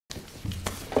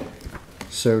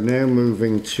So now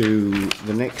moving to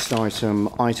the next item,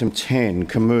 item 10,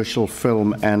 commercial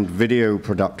film and video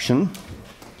production,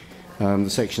 the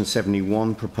section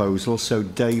 71 proposal. So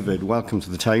David, welcome to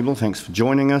the table. Thanks for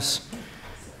joining us.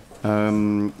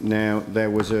 Now there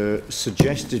was a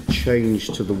suggested change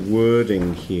to the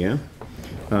wording here,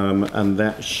 and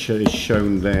that is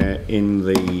shown there in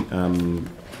the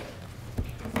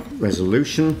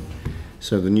resolution.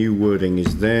 So the new wording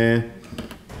is there.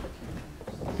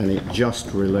 And it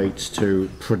just relates to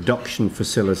production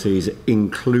facilities,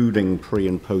 including pre-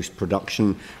 and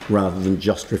post-production, rather than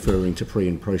just referring to pre-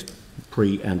 and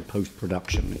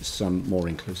post-production. It's more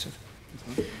inclusive.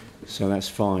 So that's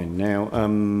fine.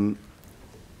 Now,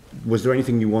 was there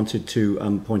anything you wanted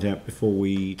to point out before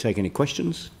we take any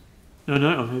questions? No,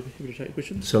 I'm happy to take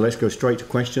questions. So let's go straight to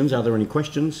questions. Are there any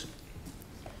questions?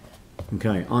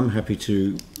 Okay, I'm happy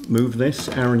to move this.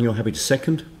 Aaron, you're happy to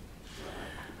second?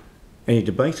 Any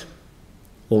debate?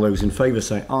 All those in favour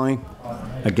say aye.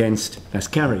 Aye. Against? That's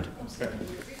carried.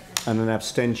 And an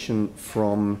abstention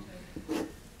from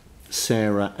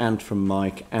Sarah and from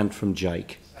Mike and from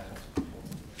Jake.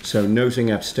 So noting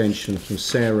abstention from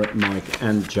Sarah, Mike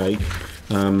and Jake.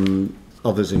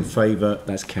 Others in favour,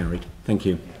 that's carried. Thank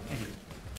you.